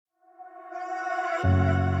The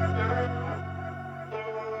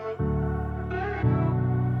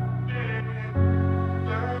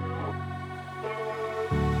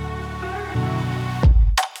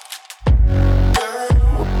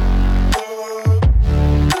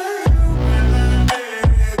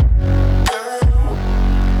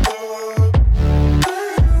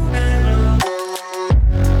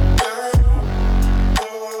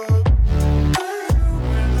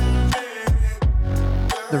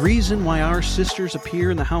reason why our sisters appear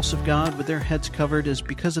in the house of God with their heads covered is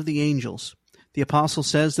because of the angels. The apostle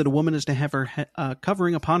says that a woman is to have her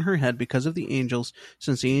covering upon her head because of the angels,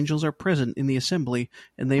 since the angels are present in the assembly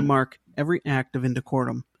and they mark every act of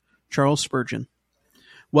indecorum. Charles Spurgeon.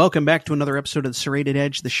 Welcome back to another episode of the Serrated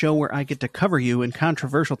Edge, the show where I get to cover you in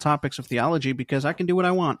controversial topics of theology because I can do what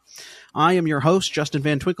I want. I am your host, Justin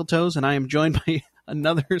Van Twinkletoes, and I am joined by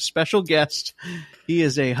another special guest. He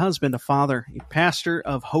is a husband, a father, a pastor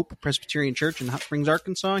of Hope Presbyterian Church in Hot Springs,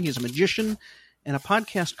 Arkansas. He is a magician and a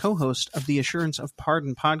podcast co-host of the Assurance of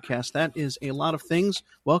Pardon podcast. That is a lot of things.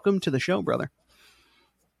 Welcome to the show, brother.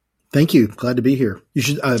 Thank you. Glad to be here. You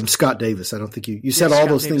should, Scott Davis. I don't think you said all Scott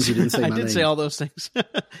those Davis. things. You didn't say my name. I did say all those things.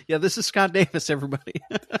 Yeah, this is Scott Davis, everybody.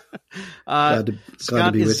 Glad to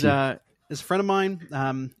Scott be is with you. is a friend of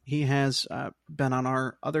mine. He has been on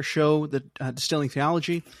our other show, the Distilling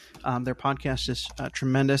Theology. Their podcast is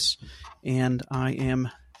tremendous, and I am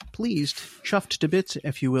pleased, chuffed to bits,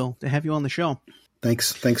 if you will, to have you on the show.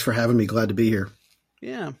 Thanks for having me. Glad to be here.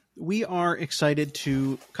 Yeah, we are excited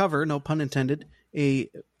to cover, no pun intended, a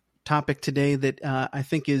topic today that I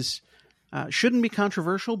think is shouldn't be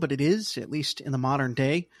controversial, but it is, at least in the modern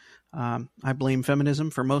day. I blame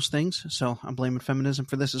feminism for most things, so I'm blaming feminism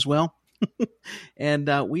for this as well.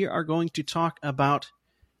 And we are going to talk about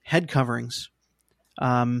head coverings.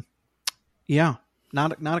 Yeah,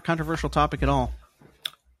 not a controversial topic at all.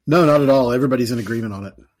 No, not at all. Everybody's in agreement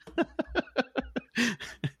on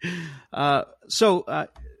it. So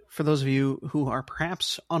for those of you who are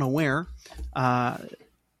perhaps unaware,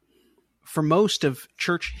 for most of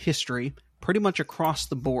church history, pretty much across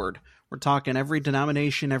the board, we're talking every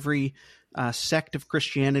denomination, every sect of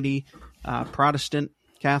Christianity, Protestant,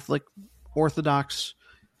 Catholic, Orthodox,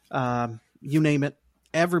 you name it,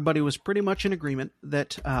 everybody was pretty much in agreement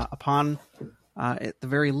that upon, at the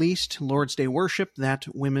very least, Lord's Day worship, that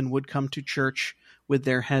women would come to church with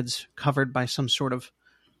their heads covered by some sort of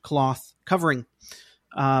cloth covering.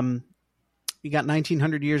 You got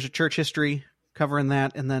 1900 years of church history covering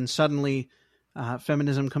that, and then suddenly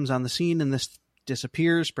feminism comes on the scene and this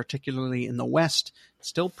disappears, particularly in the West. It's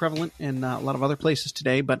still prevalent in a lot of other places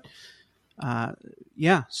today, but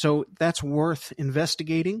yeah, so that's worth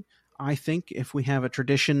investigating. I think if we have a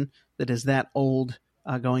tradition that is that old,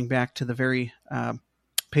 going back to the very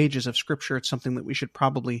pages of Scripture, it's something that we should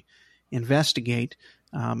probably investigate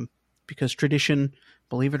because tradition,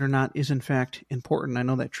 believe it or not, is in fact important. I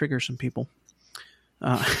know that triggers some people.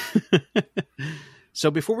 So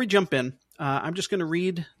before we jump in, I'm just going to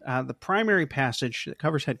read the primary passage that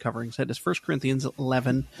covers head coverings. That is 1 Corinthians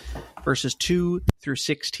 11, verses 2 through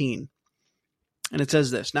 16. And it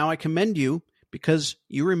says this: "Now I commend you, because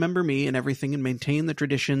you remember me in everything and maintain the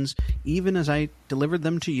traditions, even as I delivered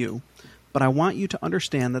them to you. But I want you to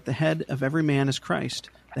understand that the head of every man is Christ,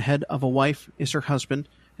 the head of a wife is her husband,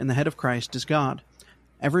 and the head of Christ is God.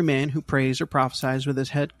 Every man who prays or prophesies with his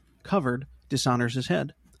head covered dishonors his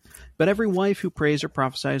head. But every wife who prays or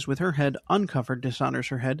prophesies with her head uncovered dishonors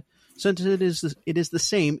her head, since it is the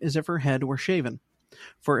same as if her head were shaven.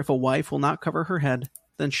 For if a wife will not cover her head,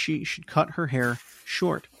 then she should cut her hair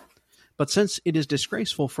short. But since it is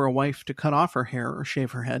disgraceful for a wife to cut off her hair or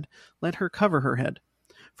shave her head, let her cover her head.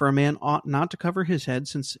 For a man ought not to cover his head,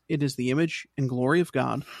 since it is the image and glory of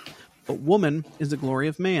God. But woman is the glory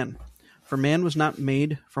of man. For man was not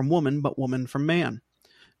made from woman, but woman from man.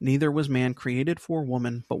 Neither was man created for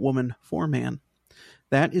woman, but woman for man.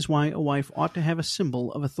 That is why a wife ought to have a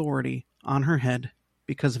symbol of authority on her head,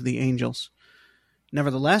 because of the angels.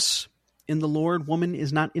 Nevertheless, in the Lord, woman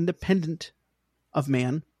is not independent of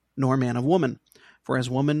man, nor man of woman. For as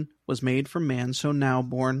woman was made from man, so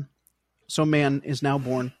man is now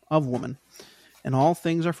born of woman. And all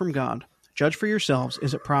things are from God. Judge for yourselves,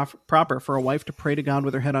 is it proper for a wife to pray to God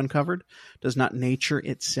with her head uncovered? Does not nature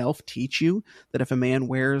itself teach you that if a man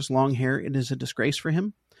wears long hair, it is a disgrace for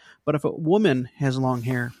him? But if a woman has long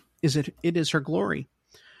hair, it is her glory.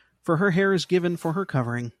 For her hair is given for her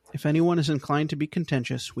covering. If anyone is inclined to be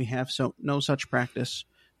contentious, we have no such practice,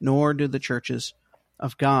 nor do the churches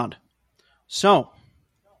of God." So,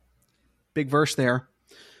 big verse there.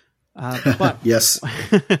 But Yes.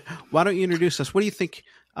 why don't you introduce us? What do you think?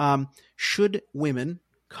 Should women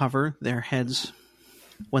cover their heads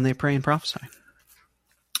when they pray and prophesy?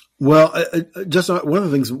 Well, just one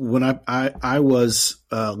of the things when I was,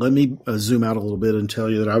 let me zoom out a little bit and tell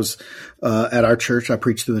you that I was at our church. I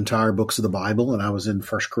preached through the entire books of the Bible, and I was in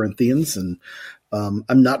 1 Corinthians. And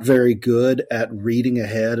I'm not very good at reading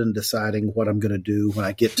ahead and deciding what I'm going to do when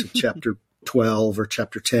I get to chapter 12 or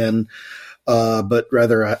chapter 10. But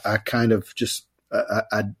rather, I kind of just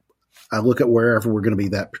I look at wherever we're going to be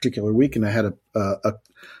that particular week. And I had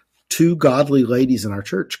two godly ladies in our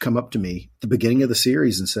church come up to me at the beginning of the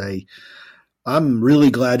series and say, "I'm really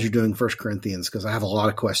glad you're doing 1 Corinthians because I have a lot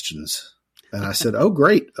of questions." And I said, "Oh,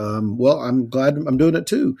 great. Well, I'm glad I'm doing it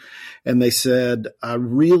too." And they said,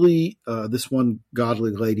 this one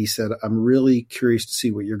godly lady said, "I'm really curious to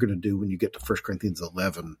see what you're going to do when you get to 1 Corinthians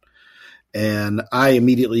 11. And I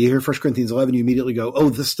immediately, you hear 1 Corinthians 11, you immediately go, oh,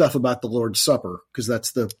 the stuff about the Lord's Supper.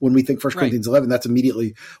 Because when we think 1 Corinthians 11, that's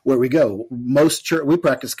immediately where we go. Most church, we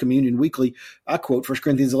practice communion weekly. I quote 1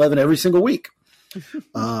 Corinthians 11 every single week.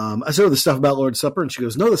 I said, oh, the stuff about Lord's Supper. And she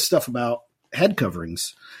goes, no, the stuff about head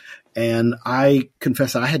coverings. And I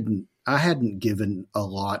confess I hadn't given a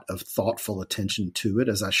lot of thoughtful attention to it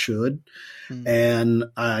as I should. And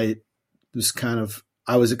I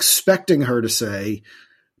was expecting her to say,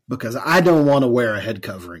 because I don't want to wear a head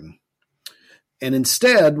covering. And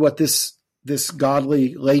instead, what this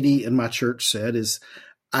godly lady in my church said is,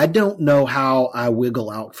 I don't know how I wiggle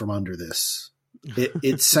out from under this.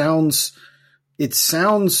 It sounds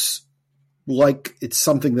like it's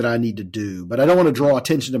something that I need to do, but I don't want to draw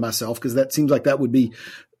attention to myself because that seems like that would be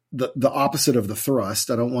the opposite of the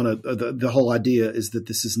thrust. I don't want to, the whole idea is that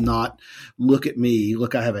this is not, look at me,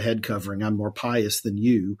 look, I have a head covering. I'm more pious than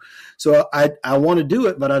you. So I want to do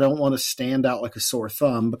it, but I don't want to stand out like a sore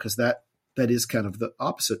thumb because that is kind of the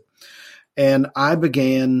opposite. And I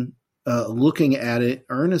began looking at it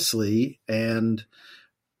earnestly and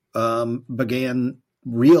began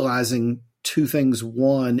realizing two things.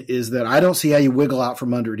 One is that I don't see how you wiggle out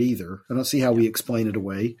from under it either. I don't see how we explain it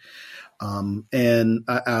away. And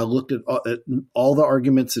I looked at all the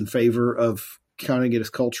arguments in favor of counting it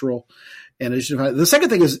as cultural. And the second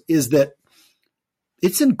thing is that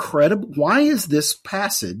it's incredible. Why is this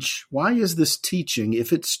passage, why is this teaching,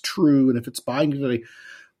 if it's true and if it's binding today,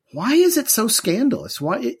 why is it so scandalous?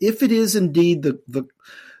 Why, if it is indeed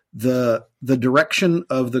the direction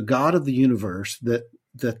of the God of the universe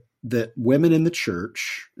that women in the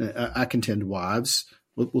church, I contend wives,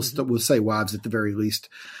 we'll say wives at the very least,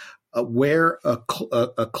 wear a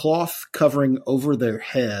cloth covering over their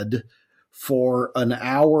head for an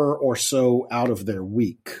hour or so out of their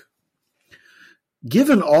week.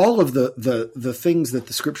 Given all of the things that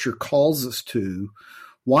the scripture calls us to,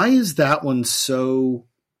 why is that one so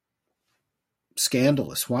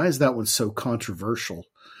scandalous? Why is that one so controversial?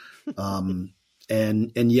 And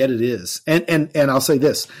yet it is. And I'll say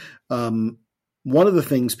this. One of the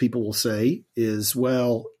things people will say is,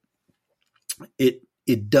 well,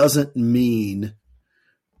 it doesn't mean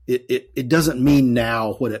it doesn't mean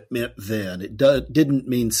now what it meant then. It didn't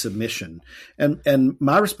mean submission. And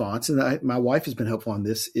my response, and my wife has been helpful on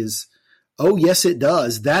this, is, oh yes, it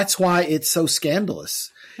does. That's why it's so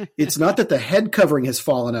scandalous. It's not that the head covering has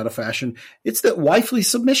fallen out of fashion. It's that wifely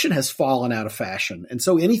submission has fallen out of fashion. And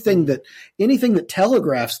so anything that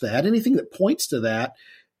telegraphs that, anything that points to that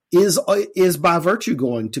is by virtue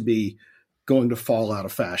going to fall out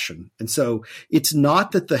of fashion. And so it's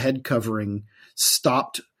not that the head covering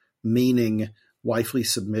stopped meaning wifely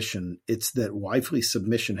submission. It's that wifely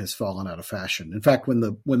submission has fallen out of fashion. In fact, when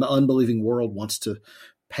the unbelieving world wants to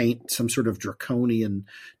paint some sort of draconian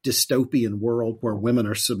dystopian world where women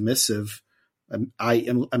are submissive,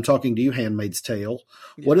 I'm talking to you, Handmaid's Tale.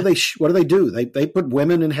 What do they do? They put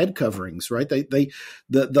women in head coverings, right?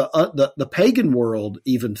 The pagan world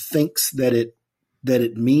even thinks that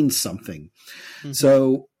it means something. Mm-hmm.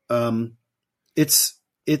 So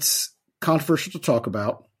it's controversial to talk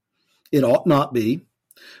about. It ought not be.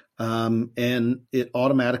 And it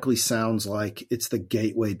automatically sounds like it's the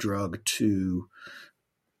gateway drug to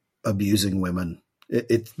abusing women.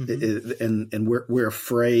 And we're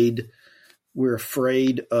afraid. We're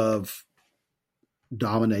afraid of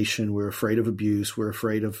domination. We're afraid of abuse. We're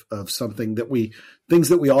afraid of things that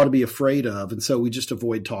we ought to be afraid of. And so we just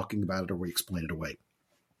avoid talking about it or we explain it away.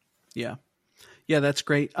 Yeah. Yeah, that's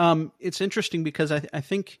great. It's interesting because I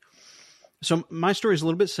think, so my story is a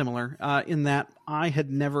little bit similar in that I had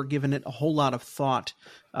never given it a whole lot of thought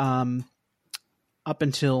up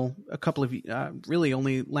until a couple of, really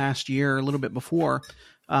only last year, a little bit before.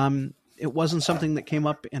 It wasn't something that came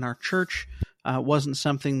up in our church. Wasn't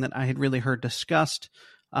something that I had really heard discussed.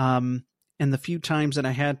 And the few times that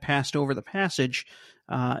I had passed over the passage,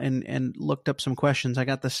 and looked up some questions, I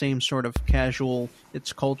got the same sort of casual,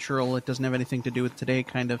 it's cultural, it doesn't have anything to do with today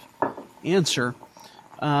kind of answer.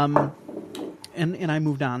 And I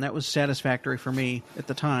moved on. That was satisfactory for me at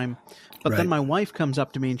the time. But then my wife comes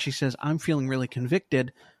up to me and she says, I'm feeling really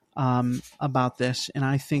convicted about this, and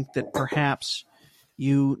I think that perhaps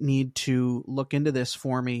you need to look into this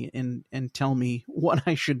for me and tell me what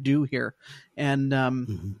I should do here. And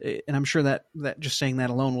and I'm sure that just saying that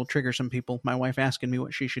alone will trigger some people. My wife asking me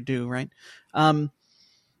what she should do, right?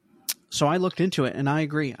 So I looked into it, and I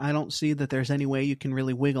agree. I don't see that there's any way you can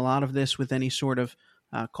really wiggle out of this with any sort of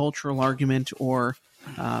cultural argument or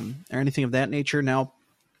anything of that nature. Now,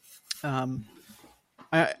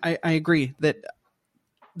 I agree that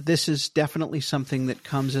this is definitely something that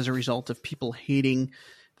comes as a result of people hating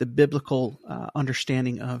the biblical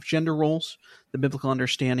understanding of gender roles, the biblical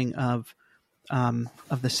understanding of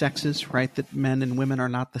the sexes, right? That men and women are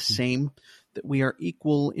not the same, that we are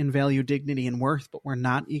equal in value, dignity, and worth, but we're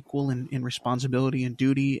not equal in responsibility and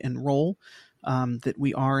duty and role, that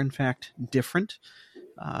we are, in fact, different.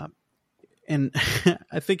 And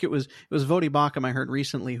I think it was Vodi Bakum I heard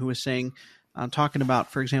recently who was saying, talking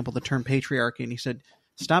about, for example, the term patriarchy, and he said,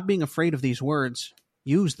 stop being afraid of these words,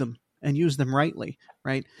 use them and use them rightly,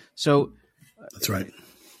 right? So that's right.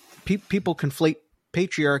 People conflate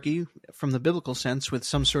patriarchy from the biblical sense with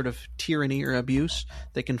some sort of tyranny or abuse.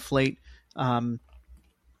 They conflate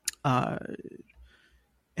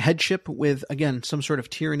headship with, again, some sort of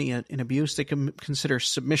tyranny and abuse. They can consider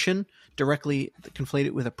submission directly, conflate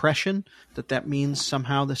it with oppression, that means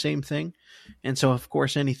somehow the same thing. And so, of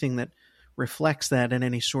course, anything that reflects that in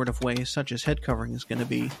any sort of way, such as head covering, is going to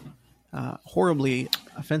be horribly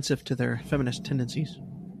offensive to their feminist tendencies.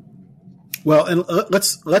 Well, and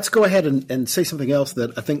let's go ahead and say something else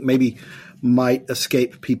that I think maybe might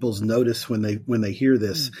escape people's notice when they hear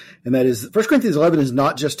this, and that is 1 Corinthians 11 is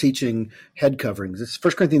not just teaching head coverings. It's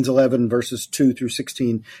 1 Corinthians 11 verses 2 through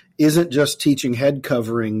 16 isn't just teaching head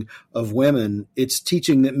covering of women. It's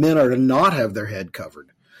teaching that men are to not have their head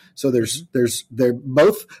covered. So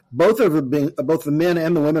both the men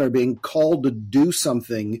and the women are being called to do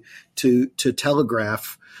something to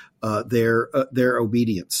telegraph their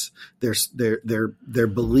obedience, their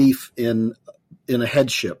belief in a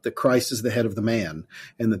headship, that Christ is the head of the man,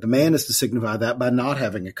 and that the man is to signify that by not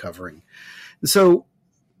having a covering. And so,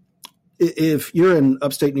 if you're in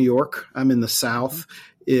upstate New York, I'm in the South.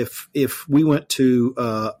 If we went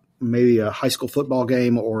to maybe a high school football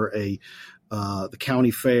game or the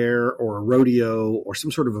county fair or a rodeo or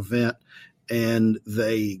some sort of event, and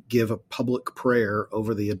they give a public prayer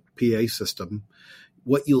over the PA system,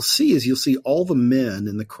 what you'll see all the men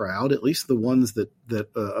in the crowd, at least the ones that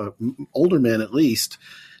older men at least,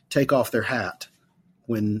 take off their hat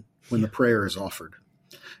when the prayer is offered.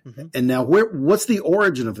 Mm-hmm. And now what's the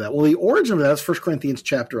origin of that? Well, the origin of that is 1 Corinthians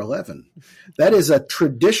chapter 11. That is a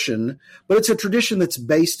tradition, but it's a tradition that's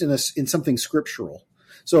based in something scriptural.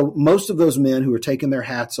 So most of those men who are taking their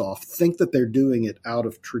hats off think that they're doing it out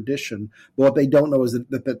of tradition. But what they don't know is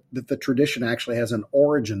that the tradition actually has an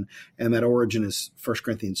origin, and that origin is 1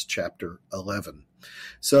 Corinthians chapter 11.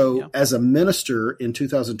 So as a minister in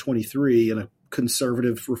 2023 in a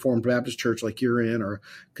conservative Reformed Baptist church like you're in, or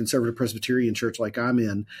conservative Presbyterian church like I'm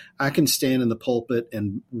in, I can stand in the pulpit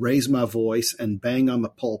and raise my voice and bang on the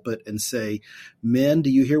pulpit and say, men, do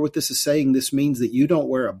you hear what this is saying? This means that you don't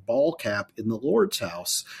wear a ball cap in the Lord's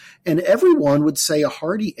house. And everyone would say a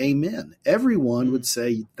hearty amen. Everyone would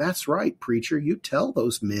say, that's right, preacher. You tell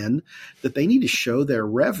those men that they need to show their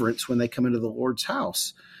reverence when they come into the Lord's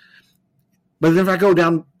house. But then if I go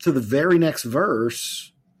down to the very next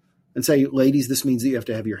verse and say, ladies, this means that you have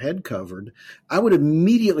to have your head covered, I would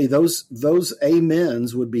immediately, those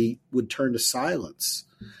amens would turn to silence.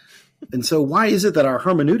 And so why is it that our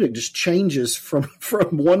hermeneutic just changes from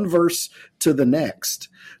one verse to the next,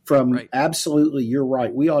 from right, absolutely, you're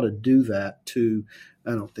right, we ought to do that, to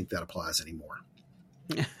I don't think that applies anymore.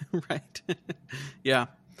 Right. Yeah.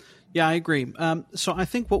 Yeah, I agree. So I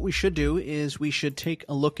think what we should do is we should take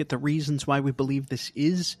a look at the reasons why we believe this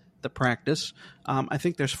is the practice. I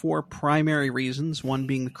think there's 4 primary reasons, one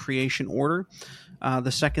being the creation order.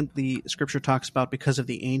 The second, the scripture talks about because of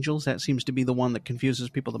the angels. That seems to be the one that confuses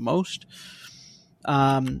people the most.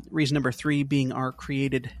 Reason number 3 being our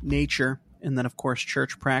created nature, and then, of course,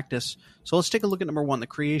 church practice. So let's take a look at number 1, the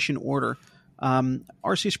creation order.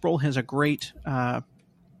 R.C. Sproul has a great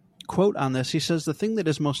quote on this. He says, the thing that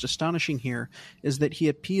is most astonishing here is that he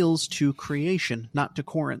appeals to creation, not to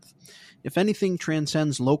Corinth. If anything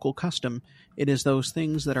transcends local custom, it is those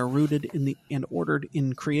things that are rooted in and ordered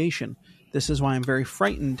in creation. This is why I'm very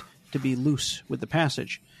frightened to be loose with the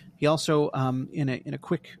passage. He also, in a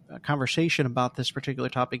quick conversation about this particular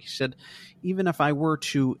topic, he said, even if I were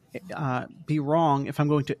to be wrong, if I'm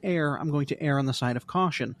going to err on the side of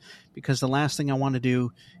caution, because the last thing I want to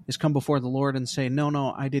do is come before the Lord and say,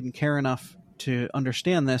 no, I didn't care enough to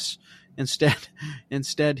understand this.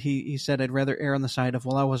 Instead, he said, I'd rather err on the side of,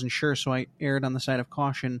 well, I wasn't sure, so I erred on the side of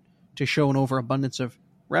caution to show an overabundance of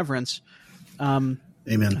reverence. Amen.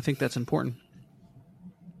 I think that's important.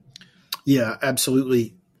 Yeah,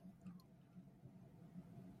 absolutely.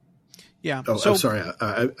 Yeah. Oh, I'm sorry.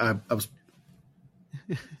 I was.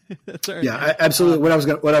 That's all right. Yeah, absolutely. What I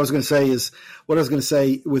was going to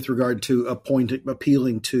say with regard to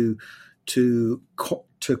appealing to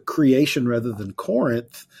creation rather than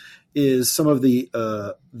Corinth is some of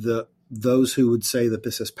those who would say that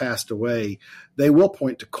this has passed away. They will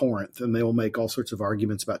point to Corinth and they will make all sorts of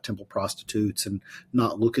arguments about temple prostitutes and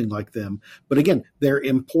not looking like them. But again, they're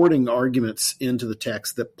importing arguments into the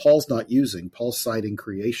text that Paul's not using. Paul's citing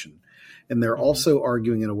creation. And they're also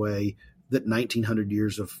arguing in a way that 1900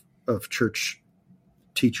 years of church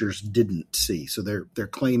teachers didn't see. So they're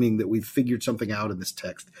claiming that we've figured something out in this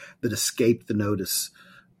text that escaped the notice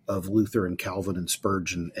of Luther and Calvin and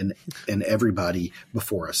Spurgeon and everybody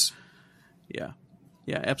before us. Yeah,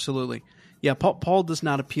 absolutely. Yeah, Paul does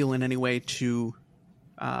not appeal in any way to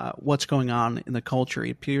what's going on in the culture.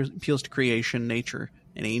 He appeals to creation, nature,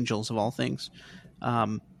 and angels of all things.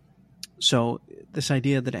 So this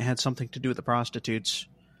idea that it had something to do with the prostitutes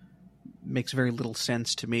makes very little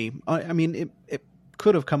sense to me. I mean, it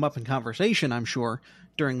could have come up in conversation, I'm sure,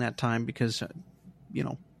 during that time because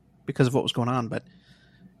of what was going on. But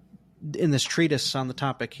in this treatise on the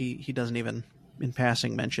topic, he doesn't even in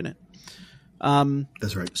passing mention it.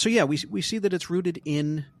 That's right. So yeah, we see that it's rooted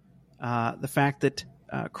in the fact that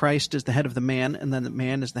Christ is the head of the man, and then the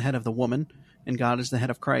man is the head of the woman, and God is the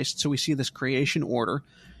head of Christ. So we see this creation order.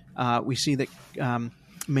 We see that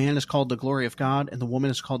man is called the glory of God, and the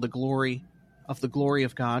woman is called the glory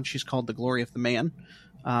of God. She's called the glory of the man.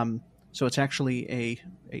 So it's actually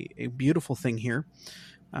a beautiful thing here.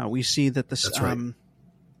 We see that this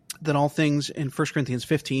that all things in 1 Corinthians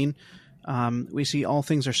 15. We see all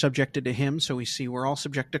things are subjected to him, so we see we're all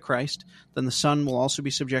subject to Christ. Then the Son will also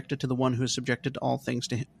be subjected to the one who is subjected to all things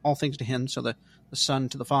to him, so the Son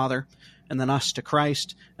to the Father, and then us to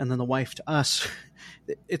Christ, and then the wife to us.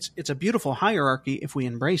 It's a beautiful hierarchy if we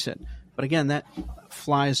embrace it. But again, that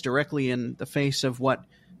flies directly in the face of what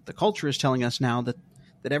the culture is telling us now, that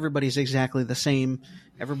everybody's exactly the same,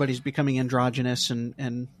 everybody's becoming androgynous,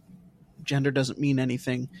 and gender doesn't mean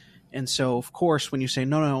anything. And so, of course, when you say,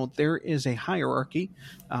 no, there is a hierarchy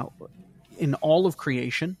in all of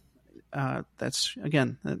creation, that's,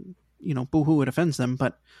 again, boo-hoo, it offends them,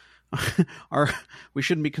 but we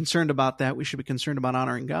shouldn't be concerned about that. We should be concerned about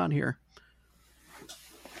honoring God here.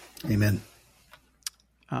 Amen.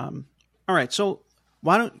 All right, so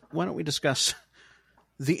why don't we discuss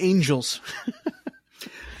the angels?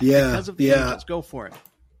 Yeah. Because of the angels, go for it.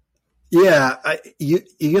 Yeah, you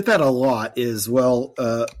get that a lot. Is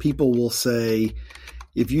people will say,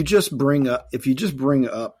 if you just bring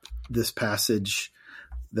up this passage,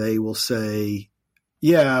 they will say,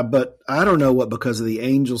 yeah, but I don't know what because of the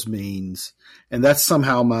angels means, and that's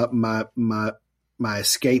somehow my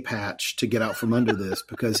escape hatch to get out from under this,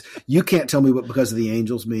 because you can't tell me what because of the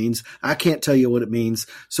angels means. I can't tell you what it means,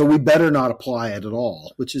 so we better not apply it at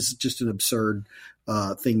all, which is just an absurd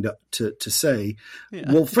thing to say.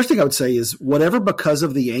 Yeah. Well, first thing I would say is whatever because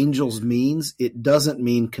of the angels means, it doesn't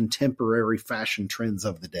mean contemporary fashion trends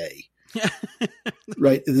of the day.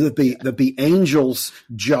 Right? That the angels'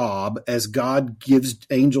 job, as God gives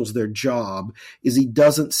angels their job, is he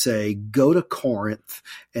doesn't say, go to Corinth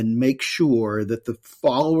and make sure that the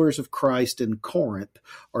followers of Christ in Corinth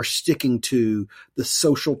are sticking to the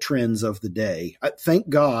social trends of the day. I thank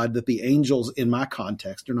God that the angels in my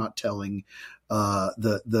context are not telling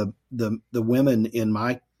the women in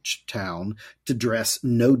my town to dress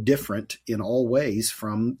no different in all ways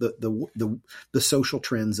from the social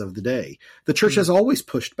trends of the day. The church has always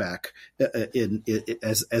pushed back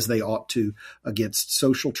as they ought to against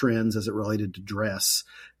social trends as it related to dress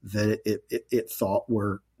that it thought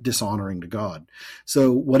were dishonoring to God.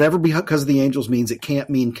 So whatever because of the angels means, it can't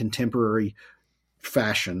mean contemporary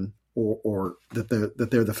fashion or that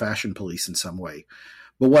they're the fashion police in some way.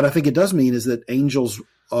 But what I think it does mean is that angels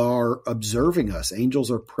are observing us.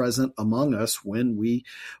 Angels are present among us when we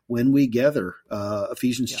gather.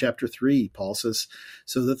 Ephesians chapter 3, Paul says,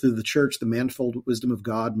 so that through the church, the manifold wisdom of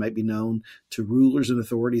God might be known to rulers and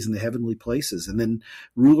authorities in the heavenly places. And then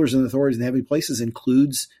rulers and authorities in the heavenly places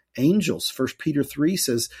includes angels. 1 Peter 3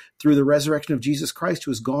 says, through the resurrection of Jesus Christ,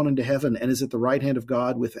 who has gone into heaven and is at the right hand of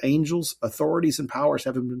God, with angels, authorities, and powers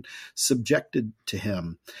having been subjected to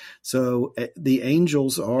him. So the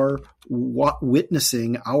angels are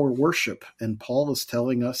witnessing our worship. And Paul is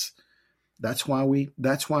telling us that's why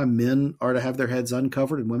men are to have their heads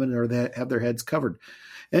uncovered and women are to have their heads covered.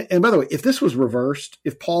 And by the way, if this was reversed,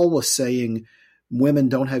 if Paul was saying women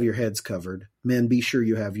don't have your heads covered, men be sure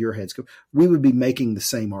you have your heads covered, we would be making the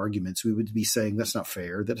same arguments. We would be saying that's not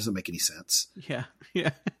fair. That doesn't make any sense. Yeah.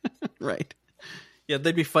 Right. Yeah,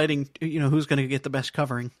 they'd be fighting, who's going to get the best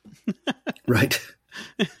covering. Right.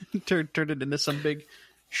 Turn it into some big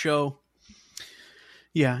show.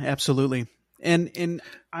 Yeah, absolutely. And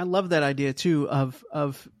I love that idea too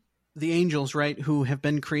of the angels, right, who have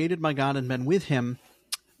been created by God and been with him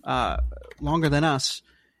longer than us.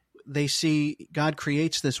 They see God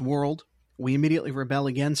creates this world. We immediately rebel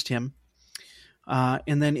against him.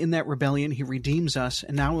 And then in that rebellion, he redeems us.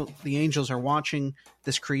 And now the angels are watching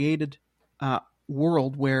this created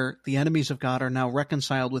world where the enemies of God are now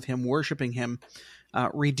reconciled with him, worshiping him,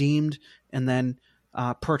 redeemed, and then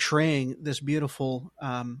portraying this beautiful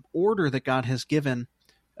order that God has given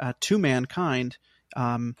to mankind.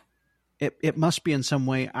 It must be in some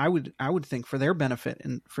way, I would think, for their benefit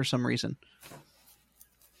and for some reason.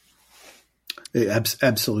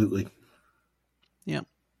 Absolutely. Yeah.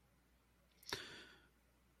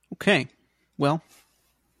 Okay. Well,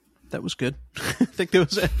 that was good. I think there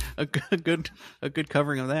was a good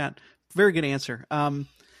covering of that. Very good answer.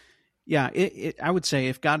 Yeah, I would say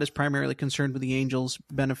if God is primarily concerned with the angels'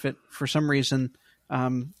 benefit for some reason,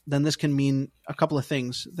 then this can mean a couple of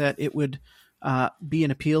things. That it would be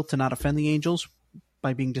an appeal to not offend the angels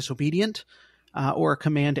by being disobedient, or a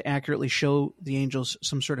command to accurately show the angels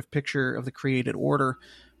some sort of picture of the created order.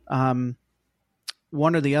 One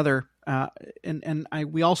or the other.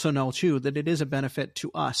 We also know, too, that it is a benefit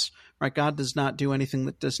to us, right? God does not do anything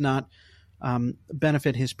that does not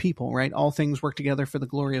benefit his people, right? All things work together for the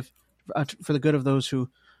glory of, for the good of those who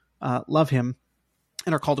love him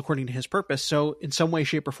and are called according to his purpose. So in some way,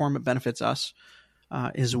 shape, or form, it benefits us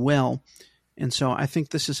as well. And so I think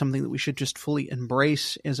this is something that we should just fully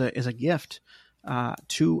embrace as a gift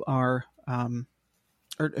to our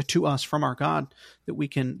or to us from our God, that we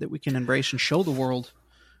can embrace and show the world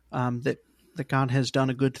that God has done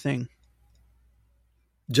a good thing.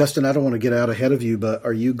 Justin, I don't want to get out ahead of you, but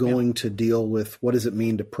are you going to deal with what does it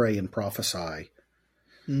mean to pray and prophesy?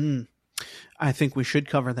 I think we should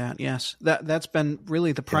cover that. Yes, that's been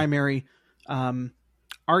really the primary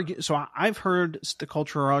argument. So I've heard the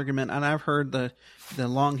cultural argument, and I've heard the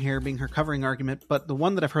long hair being her covering argument. But the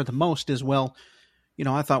one that I've heard the most is, well,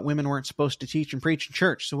 I thought women weren't supposed to teach and preach in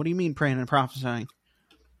church. So what do you mean praying and prophesying?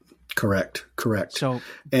 Correct. So,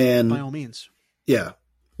 and by all means. Yeah.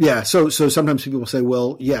 So sometimes people will say,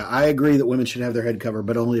 well, yeah, I agree that women should have their head covered,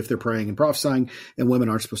 but only if they're praying and prophesying, and women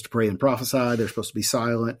aren't supposed to pray and prophesy. They're supposed to be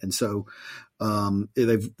silent. And so,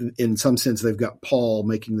 in some sense, they've got Paul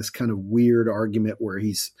making this kind of weird argument where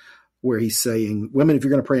he's saying, women, if you're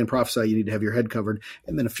going to pray and prophesy, you need to have your head covered.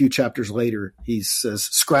 And then a few chapters later, he says,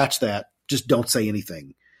 scratch that. Just don't say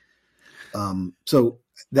anything. So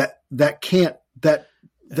that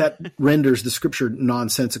renders the scripture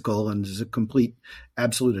nonsensical and is a complete,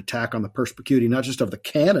 absolute attack on the perspicuity, not just of the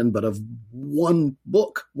canon, but of one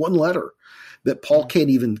book, one letter, that Paul can't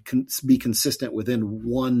even be consistent within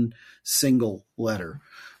one single letter.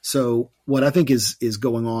 So what I think is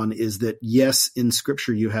going on is that, yes, in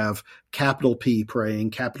scripture you have capital P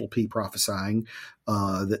praying, capital P prophesying,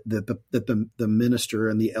 that the minister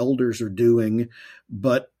and the elders are doing,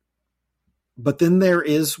 but then there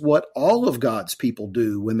is what all of God's people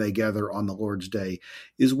do when they gather on the Lord's Day,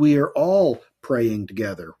 is we are all praying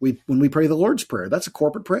together. When we pray the Lord's Prayer, that's a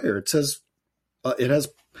corporate prayer. It says, it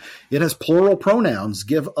has plural pronouns.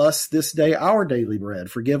 Give us this day our daily bread.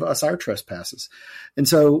 Forgive us our trespasses. And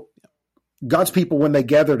so God's people, when they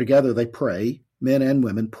gather together, they pray. Men and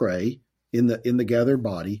women pray in the gathered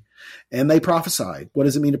body, and they prophesy. What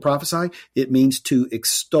does it mean to prophesy? It means to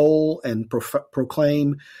extol and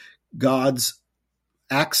proclaim God's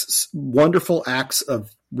acts, wonderful acts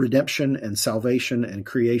of redemption and salvation and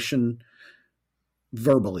creation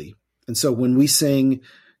verbally. And so when we sing,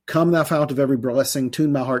 "Come thou fount of every blessing,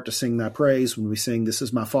 tune my heart to sing thy praise," when we sing, "This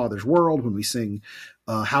is my Father's world," when we sing,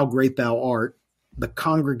 "How great thou art," the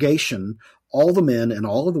congregation, all the men and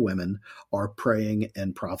all of the women, are praying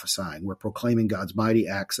and prophesying. We're proclaiming God's mighty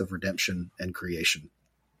acts of redemption and creation.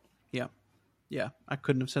 Yeah. I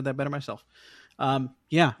couldn't have said that better myself.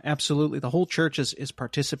 Yeah, absolutely. The whole church is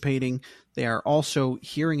participating. They are also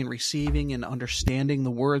hearing and receiving and understanding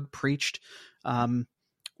the word preached.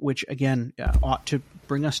 which again ought to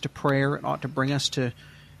bring us to prayer. It ought to bring us to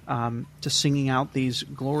singing out these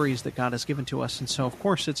glories that God has given to us. And so, of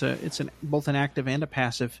course, it's both an active and a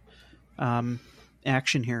passive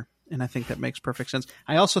action here. And I think that makes perfect sense.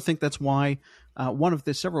 I also think that's why one of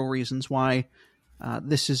the several reasons why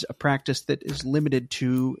this is a practice that is limited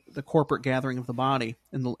to the corporate gathering of the body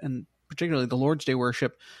and particularly the Lord's Day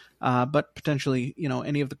worship, but potentially,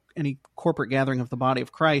 any corporate gathering of the body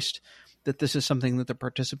of Christ, that this is something that they're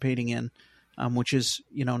participating in, which is,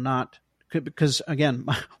 not because, again,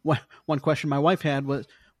 one question my wife had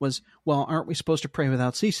was, well, aren't we supposed to pray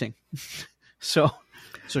without ceasing? So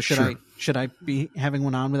should I be having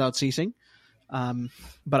one on without ceasing?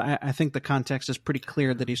 But I think the context is pretty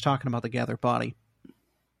clear that he's talking about the gathered body.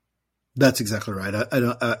 That's exactly right.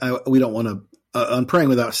 We don't want to, on praying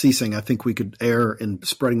without ceasing, I think we could err in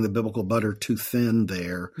spreading the biblical butter too thin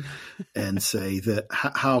there and say that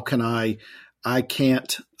how can I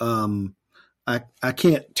can't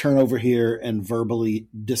turn over here and verbally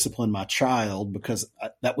discipline my child because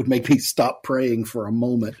that would make me stop praying for a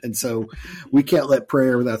moment. And so we can't let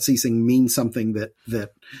prayer without ceasing mean something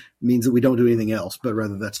that means that we don't do anything else, but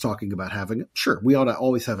rather that's talking about sure, we ought to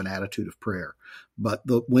always have an attitude of prayer. But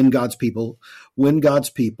when God's people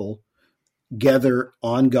gather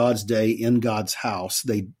on God's day in God's house,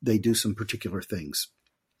 they do some particular things.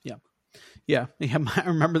 Yeah. I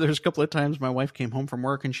remember there's a couple of times my wife came home from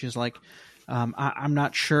work and she's like, I'm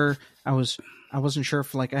not sure. I wasn't sure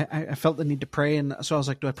if I felt the need to pray. And so I was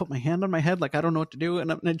like, do I put my hand on my head? Like, I don't know what to do.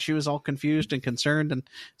 And then she was all confused and concerned. And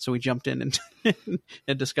so we jumped in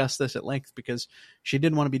and discussed this at length because she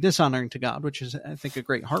didn't want to be dishonoring to God, which is, I think, a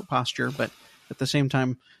great heart posture. But at the same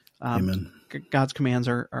time, God's commands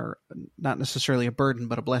are not necessarily a burden,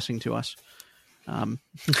 but a blessing to us. So I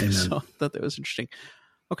thought that was interesting.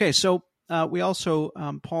 Okay. So we also,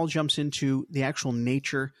 Paul jumps into the actual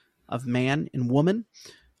nature of man and woman,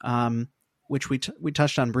 which we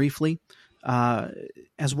touched on briefly,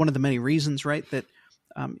 as one of the many reasons, right? That,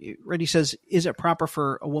 he says, is it proper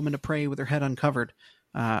for a woman to pray with her head uncovered?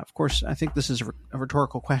 Of course, I think this is a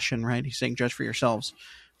rhetorical question, right? He's saying, judge for yourselves.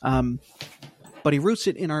 But he roots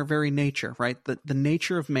it in our very nature, right? The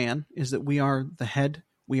nature of man is that we are the head.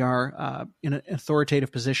 We are in an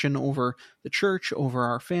authoritative position over the church, over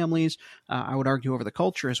our families. I would argue over the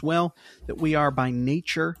culture as well, that we are by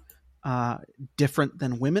nature different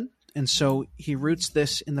than women. And so he roots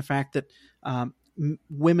this in the fact that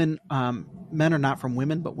men are not from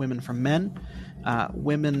women, but women from men.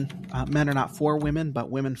 Men are not for women, but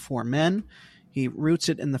women for men. He roots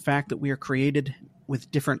it in the fact that we are created with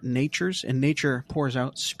different natures, and nature pours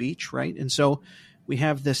out speech, right? And so we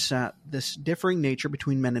have this differing nature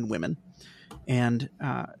between men and women, and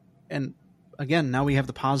again, now we have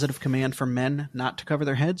the positive command for men not to cover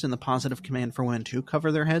their heads and the positive command for women to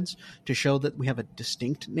cover their heads, to show that we have a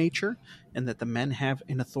distinct nature and that the men have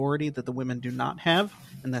an authority that the women do not have,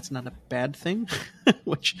 and that's not a bad thing.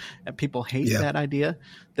 Which people hate that idea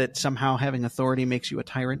that somehow having authority makes you a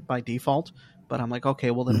tyrant by default. But I'm like,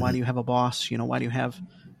 okay, well then why do you have a boss? Why do you have,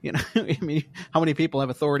 I mean, how many people have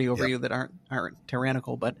authority over you that aren't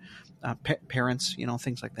tyrannical, but parents,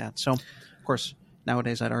 things like that. So, of course,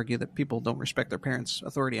 nowadays I'd argue that people don't respect their parents'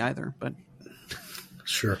 authority either. But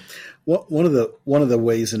sure, well, one of the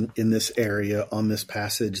ways in this area on this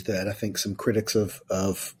passage that I think some critics of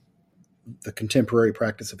the contemporary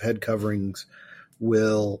practice of head coverings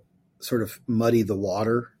will sort of muddy the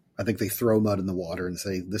water. I think they throw mud in the water and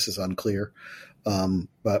say this is unclear,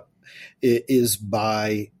 but it is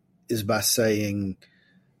by saying,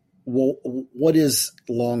 well, what is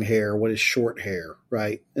long hair? What is short hair?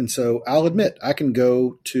 Right. And so I'll admit I can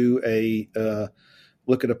go to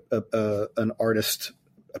look at an artist,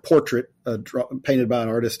 a portrait painted by an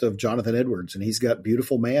artist of Jonathan Edwards, and he's got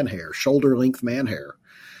beautiful man hair, shoulder length man hair.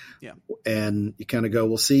 Yeah. And you kind of go,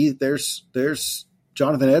 well, see, there's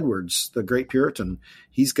Jonathan Edwards, the great Puritan.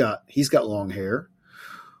 He's got long hair.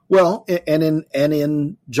 Well, and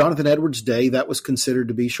in Jonathan Edwards' day, that was considered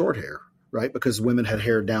to be short hair, right? Because women had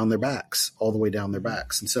hair down their backs, all the way down their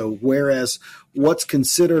backs. And so whereas what's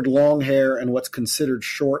considered long hair and what's considered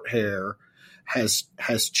short hair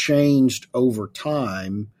has changed over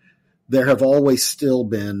time, there have always still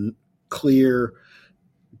been clear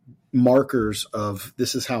markers of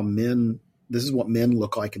this is what men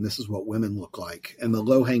look like and this is what women look like. And the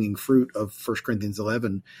low-hanging fruit of 1 Corinthians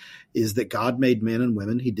 11 is that God made men and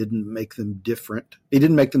women. He didn't make them different. He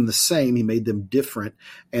didn't make them the same. He made them different.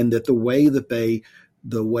 And that the way that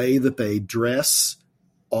they dress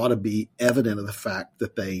ought to be evident of the fact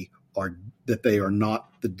that they are not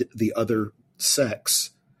the other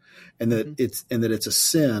sex. and that it's a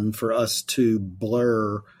sin for us to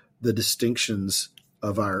blur the distinctions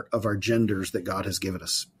of our genders that God has given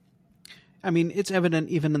us. I mean, it's evident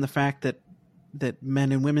even in the fact that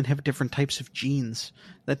men and women have different types of genes.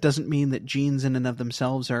 That doesn't mean that genes in and of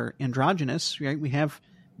themselves are androgynous, right? We have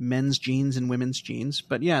men's genes and women's genes,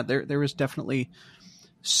 but yeah, there is definitely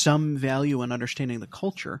some value in understanding the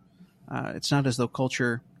culture. It's not as though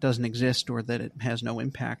culture doesn't exist or that it has no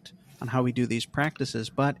impact on how we do these practices,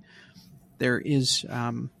 but there is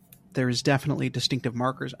definitely distinctive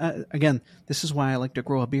markers. Again, this is why I like to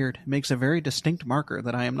grow a beard. It makes a very distinct marker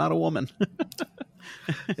that I am not a woman.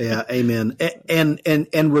 Yeah, amen.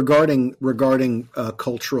 And regarding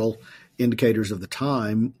cultural indicators of the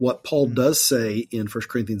time, what Paul does say in 1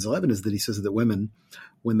 Corinthians 11 is that he says that women,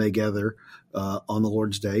 when they gather on the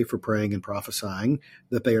Lord's day for praying and prophesying,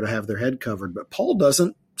 that they are to have their head covered. But Paul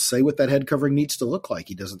doesn't say what that head covering needs to look like.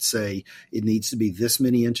 He doesn't say it needs to be this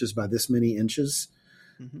many inches by this many inches.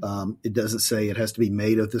 It doesn't say it has to be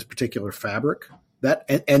made of this particular fabric. That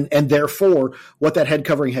and therefore, what that head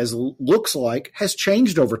covering looks like has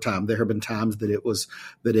changed over time. There have been times that it was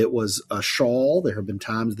a shawl. There have been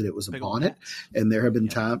times that it was a bonnet, and there have been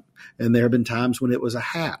times when it was a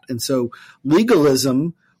hat. And so,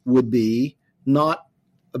 legalism would be not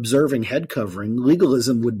observing head covering.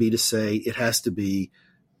 Legalism would be to say it has to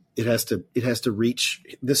reach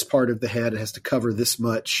this part of the head. It has to cover this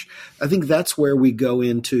much. I think that's where we go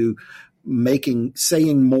into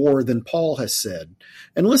saying more than Paul has said.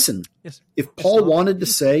 And listen, if Paul wanted to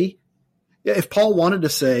say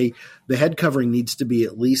the head covering needs to be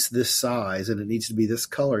at least this size and it needs to be this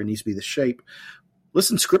color, it needs to be this shape.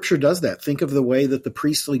 Listen, Scripture does that. Think of the way that the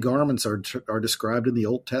priestly garments are described in the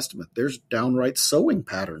Old Testament. There's downright sewing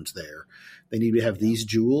patterns there. They need to have these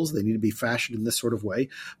jewels. They need to be fashioned in this sort of way.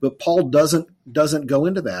 But Paul doesn't go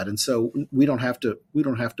into that, and so we don't have to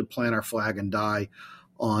plant our flag and die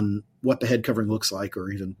on what the head covering looks like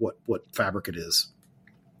or even what fabric it is.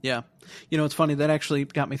 Yeah. It's funny. That actually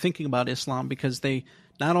got me thinking about Islam, because they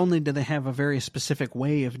not only do they have a very specific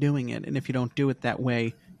way of doing it, and if you don't do it that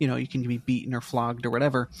way, you can be beaten or flogged or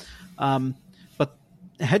whatever. But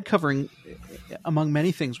head covering, among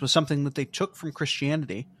many things, was something that they took from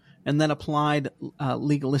Christianity and then applied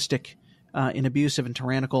legalistic and abusive and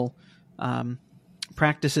tyrannical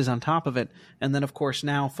practices on top of it. And then, of course,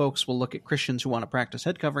 now folks will look at Christians who want to practice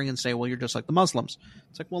head covering and say, well, you're just like the Muslims.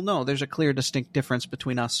 It's like, well, no, there's a clear, distinct difference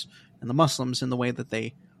between us and the Muslims in the way that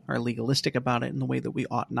they are legalistic about it and the way that we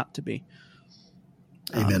ought not to be.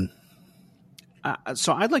 Amen.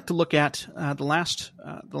 So I'd like to look at the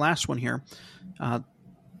last one here,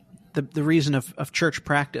 the reason of church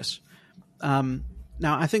practice. Now,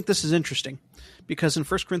 I think this is interesting because in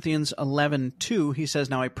 1 Corinthians 11:2, he says,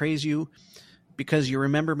 now I praise you because you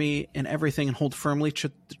remember me in everything and hold firmly to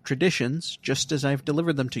the traditions, just as I've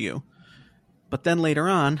delivered them to you. But then later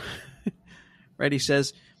on, right, he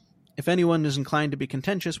says, if anyone is inclined to be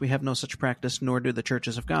contentious, we have no such practice, nor do the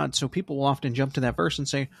churches of God. So people will often jump to that verse and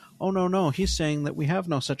say, oh, no, he's saying that we have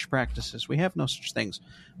no such practices. We have no such things.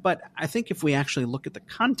 But I think if we actually look at the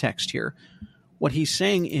context here, what he's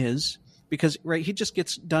saying is, because right, he just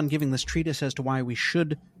gets done giving this treatise as to why we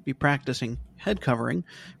should be practicing head covering,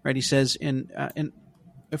 right? He says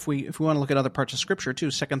if we want to look at other parts of Scripture too,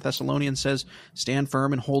 2 Thessalonians says, stand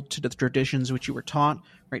firm and hold to the traditions which you were taught,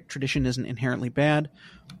 right? Tradition isn't inherently bad.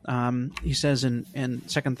 He says in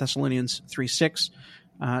 2 Thessalonians 3:6,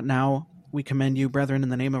 now we commend you, brethren, in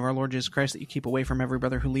the name of our Lord Jesus Christ, that you keep away from every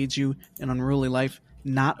brother who leads you in unruly life,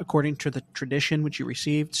 not according to the tradition which you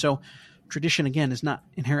received. So tradition, again, is not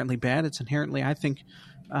inherently bad. It's inherently, I think,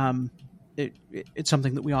 it's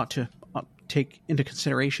something that we ought to take into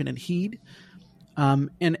consideration and heed.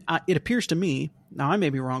 It appears to me, now I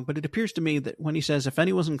may be wrong, but it appears to me that when he says, if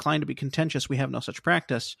anyone's inclined to be contentious, we have no such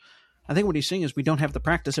practice, I think what he's saying is we don't have the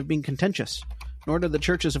practice of being contentious, nor do the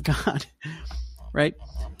churches of God, right?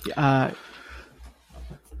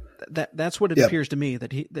 That's what it appears to me,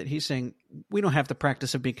 that he's saying we don't have the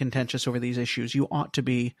practice of being contentious over these issues. You ought to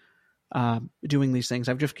be doing these things.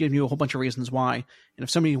 I've just given you a whole bunch of reasons why. And if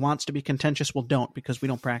somebody wants to be contentious, well, don't, because we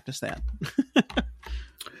don't practice that.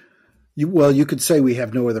 You could say we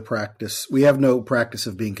have no other practice. We have no practice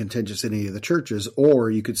of being contentious in any of the churches,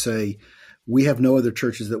 or you could say we have no other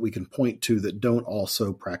churches that we can point to that don't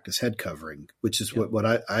also practice head covering, which is what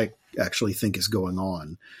I actually think is going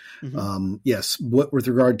on. Mm-hmm. Yes. With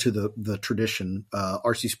regard to the tradition,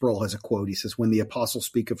 R.C. Sproul has a quote. He says, when the apostles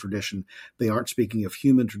speak of tradition, they aren't speaking of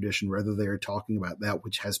human tradition. Rather, they are talking about that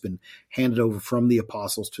which has been handed over from the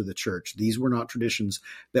apostles to the church. These were not traditions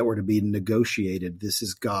that were to be negotiated. This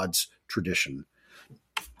is God's tradition.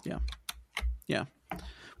 Yeah. Yeah.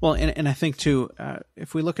 Well, and I think too,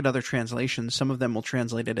 if we look at other translations, some of them will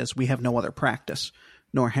translate it as "we have no other practice,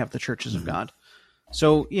 nor have the churches of God."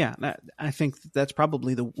 So yeah, I think that's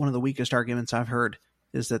probably one of the weakest arguments I've heard,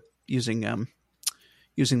 is that using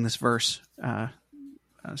this verse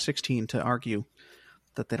 16 to argue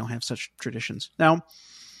that they don't have such traditions. Now,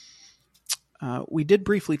 we did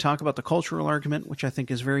briefly talk about the cultural argument, which I think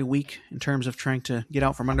is very weak in terms of trying to get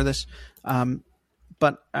out from under this.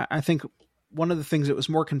 But I think one of the things that was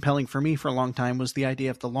more compelling for me for a long time was the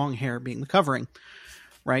idea of the long hair being the covering,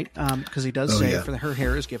 right? Because he does say her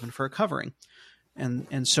hair is given for a covering.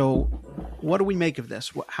 And so what do we make of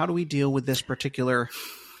this? How do we deal with this particular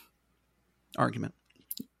argument?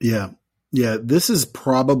 Yeah. This is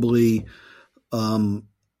probably among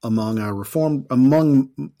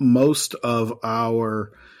most of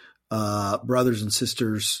our brothers and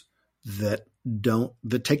sisters that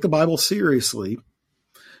take the Bible seriously,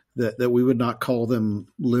 that we would not call them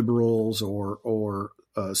liberals or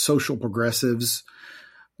social progressives,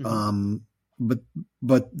 but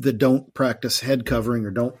that don't practice head covering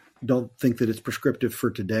or don't think that it's prescriptive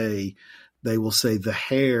for today. They will say the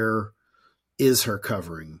hair is her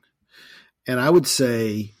covering. And I would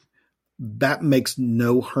say that makes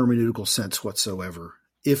no hermeneutical sense whatsoever.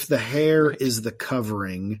 If the hair is the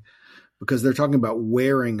covering, because they're talking about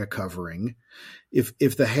wearing a covering,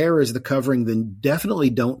 if the hair is the covering, then definitely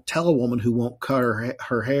don't tell a woman who won't cut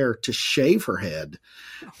her hair to shave her head,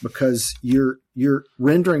 because you're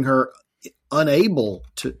rendering her unable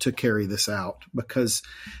to carry this out. Because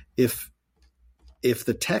if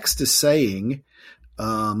the text is saying,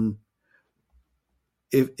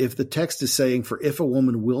 if the text is saying, for if a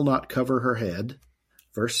woman will not cover her head,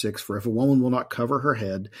 verse 6, for if a woman will not cover her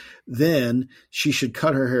head, then she should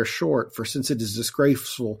cut her hair short, for since it is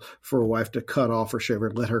disgraceful for a wife to cut off or shave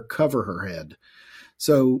her, let her cover her head.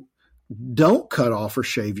 So don't cut off or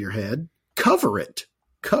shave your head, cover it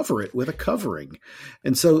with a covering.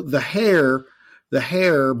 And so the hair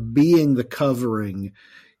being the covering,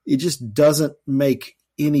 it just doesn't make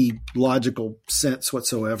any logical sense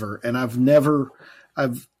whatsoever. And I've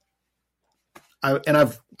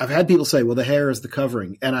had people say, well, the hair is the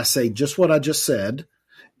covering. And I say just what I just said.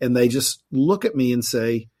 And they just look at me and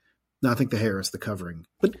say, no, I think the hair is the covering.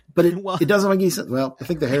 But it doesn't make any sense. Well, I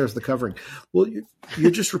think the hair is the covering. Well,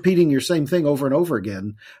 you're just repeating your same thing over and over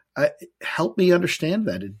again. Help me understand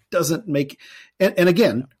that. It doesn't make, and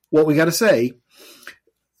again, what we got to say,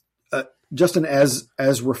 Justin,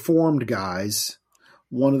 as Reformed guys,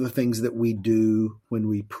 one of the things that we do when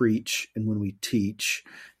we preach and when we teach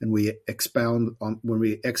and we expound on, when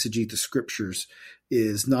we exegete the scriptures,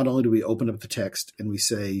 is not only do we open up the text and we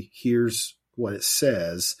say, here's what it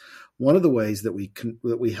says. One of the ways that we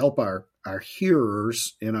help our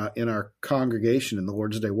hearers in our congregation in the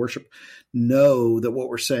Lord's Day worship know that what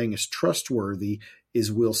we're saying is trustworthy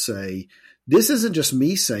is we'll say, this isn't just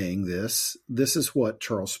me saying this. This is what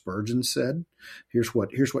Charles Spurgeon said. Here's what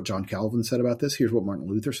John Calvin said about this. Here's what Martin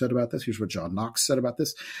Luther said about this. Here's what John Knox said about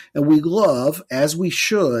this. And we love, as we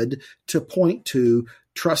should, to point to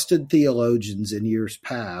trusted theologians in years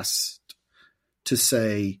past to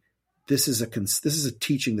say, this is a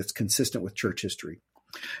teaching that's consistent with church history.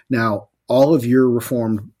 Now, all of your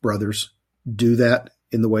Reformed brothers do that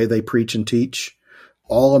in the way they preach and teach.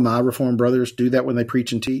 All of my Reformed brothers do that when they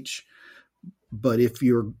preach and teach. But if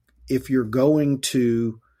you're going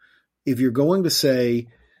to say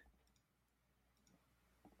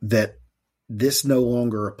that this no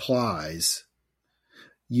longer applies,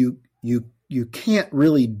 you can't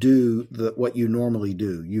really do what you normally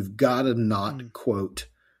do. You've got to not quote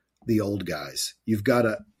the old guys. You've got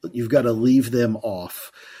to leave them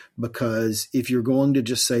off, because if you're going to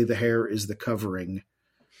just say the hair is the covering,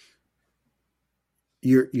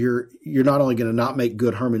 you're not only going to not make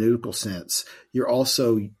good hermeneutical sense,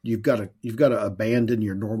 you've got to abandon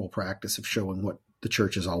your normal practice of showing what the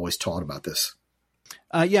church has always taught about this.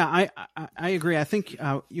 I agree. I think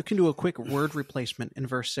you can do a quick word replacement in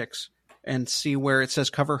verse 6 and see where it says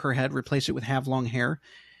cover her head, replace it with have long hair.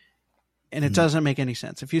 And it doesn't make any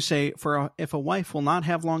sense. If you say, if a wife will not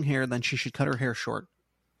have long hair, then she should cut her hair short.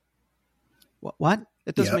 What?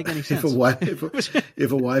 It doesn't make any sense.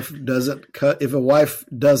 If a wife doesn't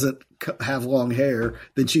have long hair,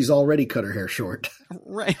 then she's already cut her hair short.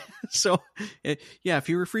 Right. So, if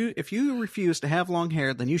you refuse to have long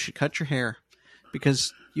hair, then you should cut your hair,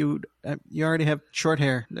 because you already have short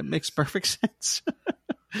hair. That makes perfect sense.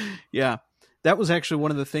 Yeah, that was actually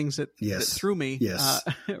one of the things that threw me. Yes.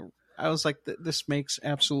 I was like, this makes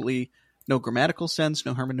absolutely no grammatical sense,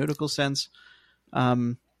 no hermeneutical sense.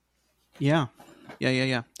 Yeah.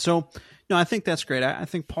 So, no, I think that's great. I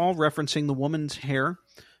think Paul referencing the woman's hair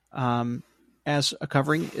as a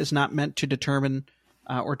covering is not meant to determine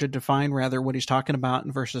or to define rather what he's talking about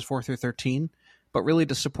in verses 4 through 13, but really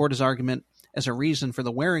to support his argument as a reason for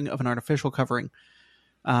the wearing of an artificial covering.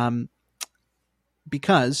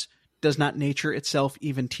 Because does not nature itself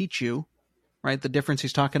even teach you, right? The difference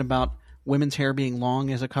he's talking about women's hair being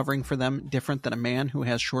long as a covering for them, different than a man who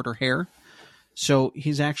has shorter hair. So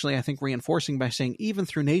he's actually, I think, reinforcing by saying even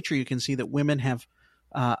through nature, you can see that women have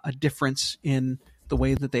a difference in the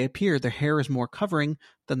way that they appear. Their hair is more covering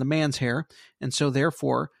than the man's hair. And so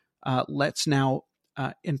therefore, let's now,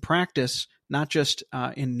 in practice, not just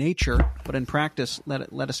in nature, but in practice,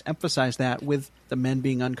 let us emphasize that with the men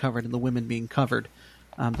being uncovered and the women being covered,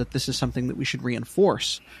 that this is something that we should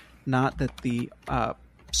reinforce, not that the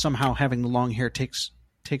somehow having the long hair takes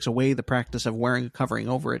away the practice of wearing a covering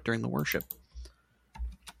over it during the worship.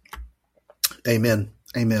 Amen.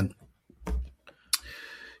 Amen.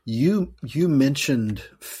 You mentioned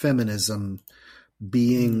feminism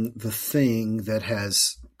being the thing that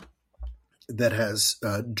has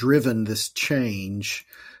driven this change,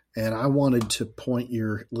 and I wanted to point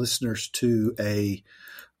your listeners to a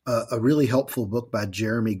really helpful book by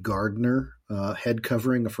Jeremy Gardner, Head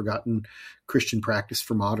Covering: A Forgotten Christian Practice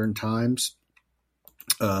for Modern Times.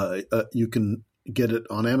 You can get it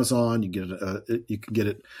on Amazon. You can get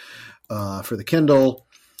it for the Kindle.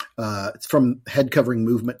 It's from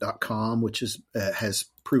headcoveringmovement.com, which has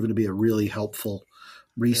proven to be a really helpful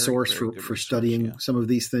resource for studying some of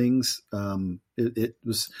these things. It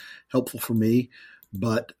was helpful for me,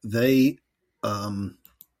 but they have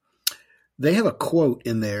a quote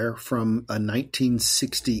in there from a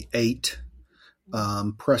 1968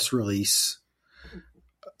 press release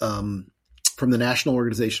from the National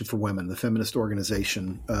Organization for Women, the feminist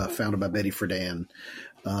organization founded by Betty Friedan.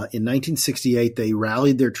 In 1968, they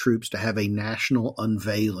rallied their troops to have a national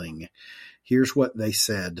unveiling. Here's what they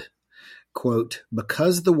said. Quote,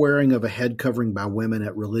 because the wearing of a head covering by women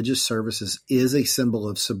at religious services is a symbol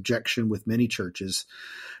of subjection with many churches,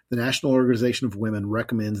 the National Organization of Women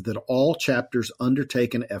recommends that all chapters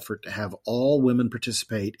undertake an effort to have all women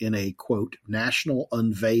participate in a, quote, national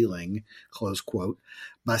unveiling, close quote,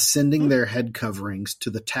 by sending their head coverings to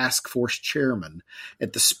the task force chairman.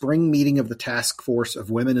 At the spring meeting of the Task Force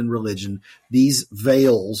of Women in Religion, these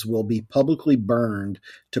veils will be publicly burned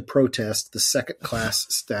to protest the second-class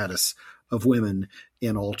status of women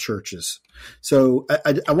in all churches. So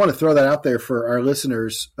I want to throw that out there for our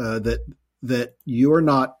listeners, that you're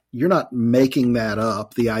not making that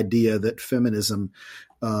up, the idea that feminism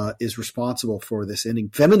is responsible for this ending.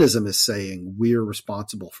 Feminism is saying we're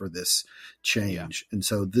responsible for this change. Yeah. And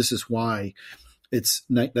so this is why that's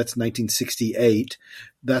 1968.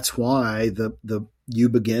 That's why you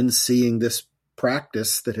begin seeing this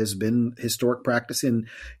practice that has been historic practice in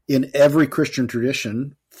every Christian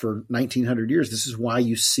tradition for 1900 years. This is why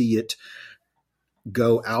you see it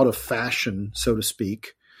go out of fashion, so to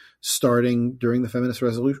speak, starting during the feminist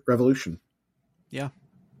revolution. Yeah.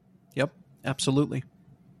 Yep. Absolutely.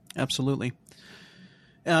 Absolutely.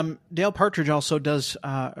 Dale Partridge also does,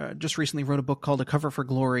 just recently wrote a book called A Cover for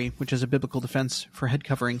Glory, which is a biblical defense for head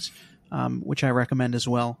coverings, which I recommend as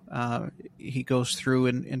well. He goes through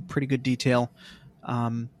in pretty good detail,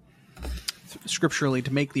 scripturally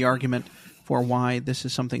to make the argument for why this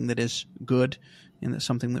is something that is good and that's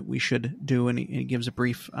something that we should do. And he gives a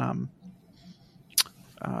brief,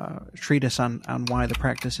 treatise on why the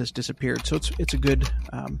practice has disappeared. So it's a good,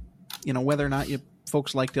 whether or not you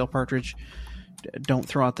folks like Dale Partridge, don't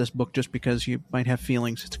throw out this book just because you might have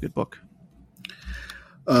feelings. It's a good book.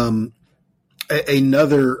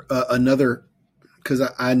 Another, because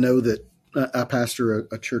I know that I pastor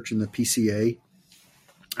a church in the PCA.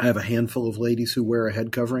 I have a handful of ladies who wear a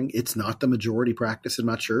head covering. It's not the majority practice in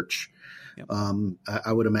my church. Yep.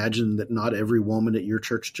 I would imagine that not every woman at your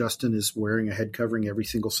church, Justin, is wearing a head covering every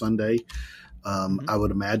single Sunday. I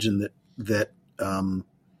would imagine that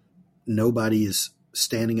nobody is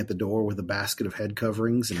standing at the door with a basket of head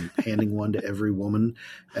coverings and handing one to every woman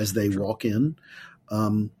as they walk in.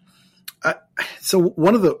 So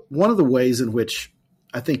one of the ways in which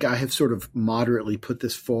I think I have sort of moderately put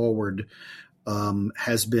this forward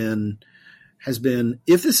has been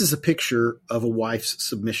if this is a picture of a wife's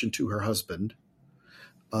submission to her husband,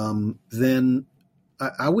 then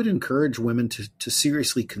I would encourage women to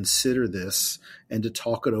seriously consider this and to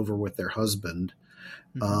talk it over with their husband.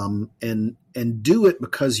 And do it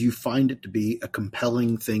because you find it to be a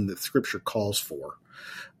compelling thing that Scripture calls for.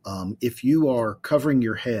 If you are covering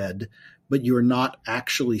your head, but you're not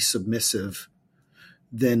actually submissive,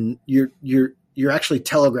 then you're actually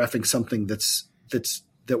telegraphing something that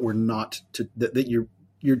we're not that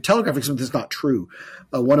you're telegraphing something that's not true.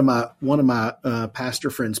 One of my pastor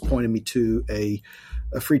friends pointed me to a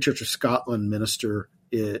Free Church of Scotland minister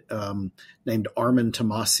named Armin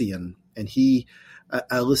Tomasian, and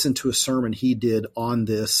I listened to a sermon he did on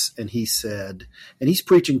this, and he said, and he's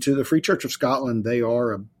preaching to the Free Church of Scotland. They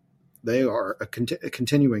are a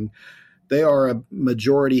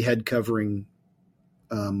majority head covering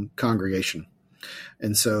congregation.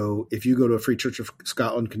 And so if you go to a Free Church of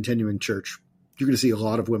Scotland continuing church, you're going to see a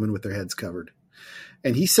lot of women with their heads covered.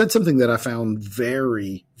 And he said something that I found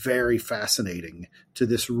very, very fascinating to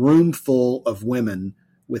this room full of women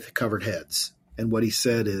with covered heads. And what he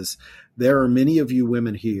said is, there are many of you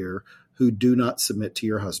women here who do not submit to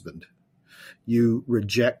your husband. You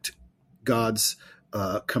reject God's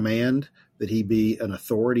command that he be an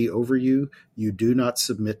authority over you. You do not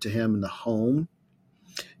submit to him in the home.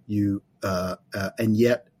 And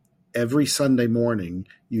yet every Sunday morning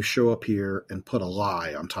you show up here and put a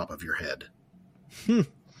lie on top of your head. And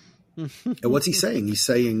what's he saying? He's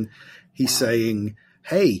saying,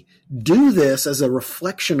 hey, do this as a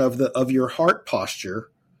reflection of your heart posture.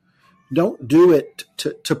 Don't do it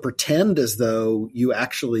to pretend as though you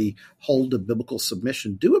actually hold a biblical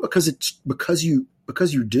submission. Do it because you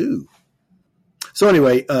do. So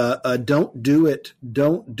anyway, don't do it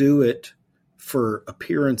for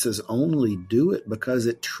appearances only. Do it because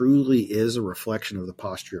it truly is a reflection of the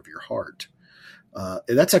posture of your heart.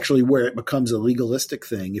 And that's actually where it becomes a legalistic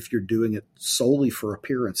thing if you're doing it solely for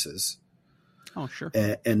appearances. Oh, sure.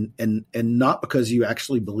 And not because you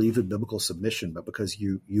actually believe in biblical submission, but because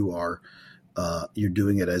you're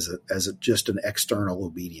doing it as just an external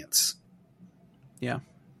obedience. Yeah,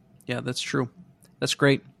 that's true. That's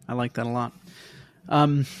great. I like that a lot.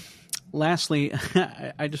 Lastly,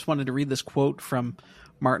 I just wanted to read this quote from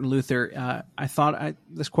Martin Luther.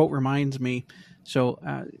 This quote reminds me. So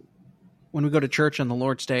when we go to church on the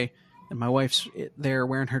Lord's Day, and my wife's there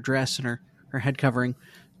wearing her dress and her head covering,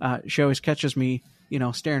 she always catches me,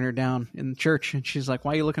 staring her down in church, and she's like,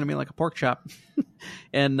 "Why are you looking at me like a pork chop?"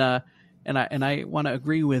 and I want to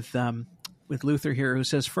agree with Luther here, who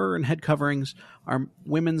says fur and head coverings are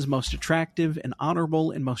women's most attractive and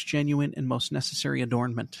honorable and most genuine and most necessary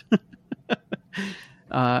adornment.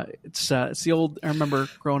 It's the old. I remember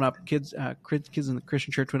growing up, kids in the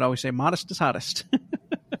Christian church would always say, "Modest is hottest,"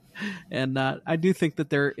 and I do think that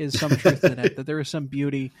there is some truth to that. That there is some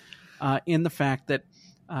beauty in the fact that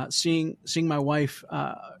seeing my wife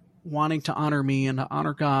wanting to honor me and to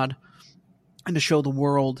honor God and to show the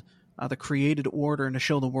world the created order and to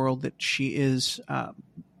show the world that she is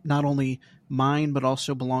not only mine but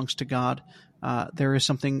also belongs to God. There is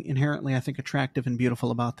something inherently, I think, attractive and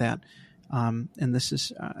beautiful about that. And this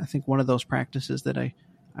is, I think, one of those practices that I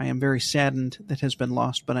am very saddened that has been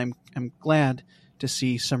lost, but I'm glad to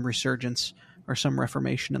see some resurgence or some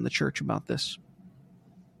reformation in the church about this.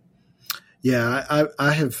 Yeah,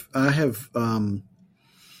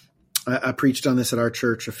 I preached on this at our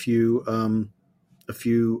church a few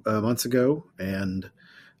months ago, and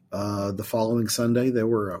the following Sunday there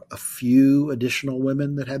were a few additional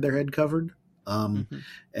women that had their head covered.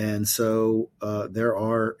 And so there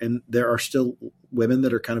are still women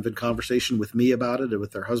that are kind of in conversation with me about it and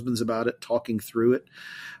with their husbands about it, talking through it.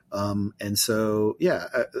 And so,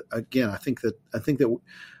 again, I think that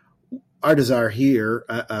our desire here,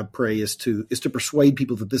 I pray, is to persuade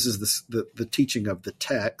people that this is the teaching of the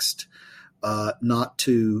text, not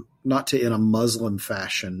to in a Muslim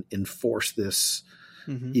fashion enforce this,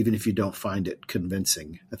 even if you don't find it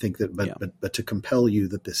convincing. I think that, but to compel you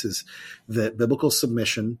that this is the biblical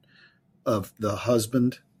submission of the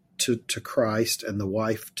husband to Christ and the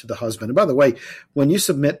wife to the husband. And by the way, when you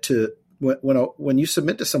submit to when you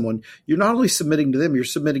submit to someone, you're not only submitting to them, you're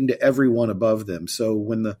submitting to everyone above them. So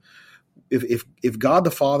if God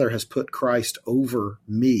the Father has put Christ over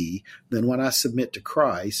me, then when I submit to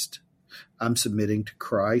Christ, I'm submitting to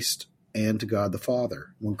Christ and to God the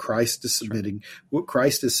Father. When Christ is submitting,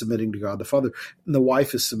 Christ is submitting to God the Father, and the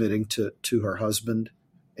wife is submitting to her husband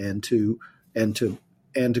and to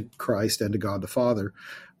Christ and to God the Father.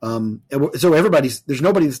 So there's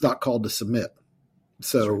nobody that's not called to submit.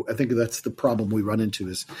 So I think that's the problem we run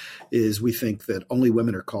into is we think that only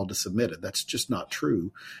women are called to submit. That's just not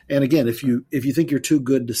true. And again, if you think you're too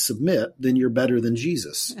good to submit, then you're better than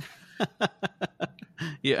Jesus.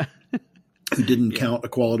 Yeah. Who didn't count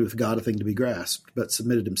equality with God a thing to be grasped, but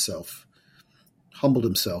submitted himself, humbled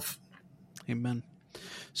himself. Amen.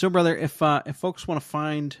 So, brother, if folks want to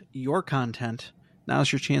find your content,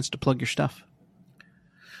 now's your chance to plug your stuff.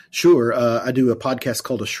 Sure. I do a podcast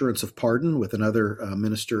called Assurance of Pardon with another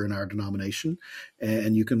minister in our denomination,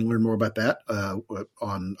 and you can learn more about that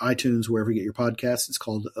on iTunes, wherever you get your podcasts. It's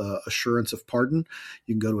called Assurance of Pardon.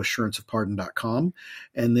 You can go to assuranceofpardon.com.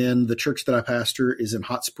 And then the church that I pastor is in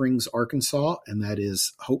Hot Springs, Arkansas, and that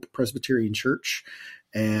is Hope Presbyterian Church.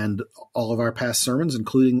 And all of our past sermons,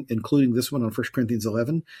 including this one on 1 Corinthians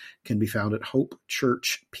 11, can be found at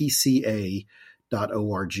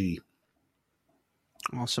hopechurchpca.org.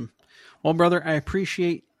 Awesome. Well, brother, I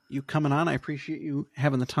appreciate you coming on. I appreciate you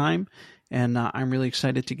having the time, and I'm really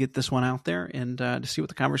excited to get this one out there and to see what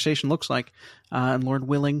the conversation looks like. And Lord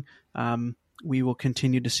willing, we will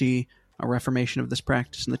continue to see a reformation of this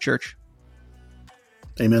practice in the church.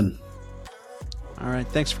 Amen. All right.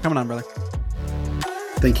 Thanks for coming on, brother.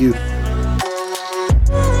 Thank you.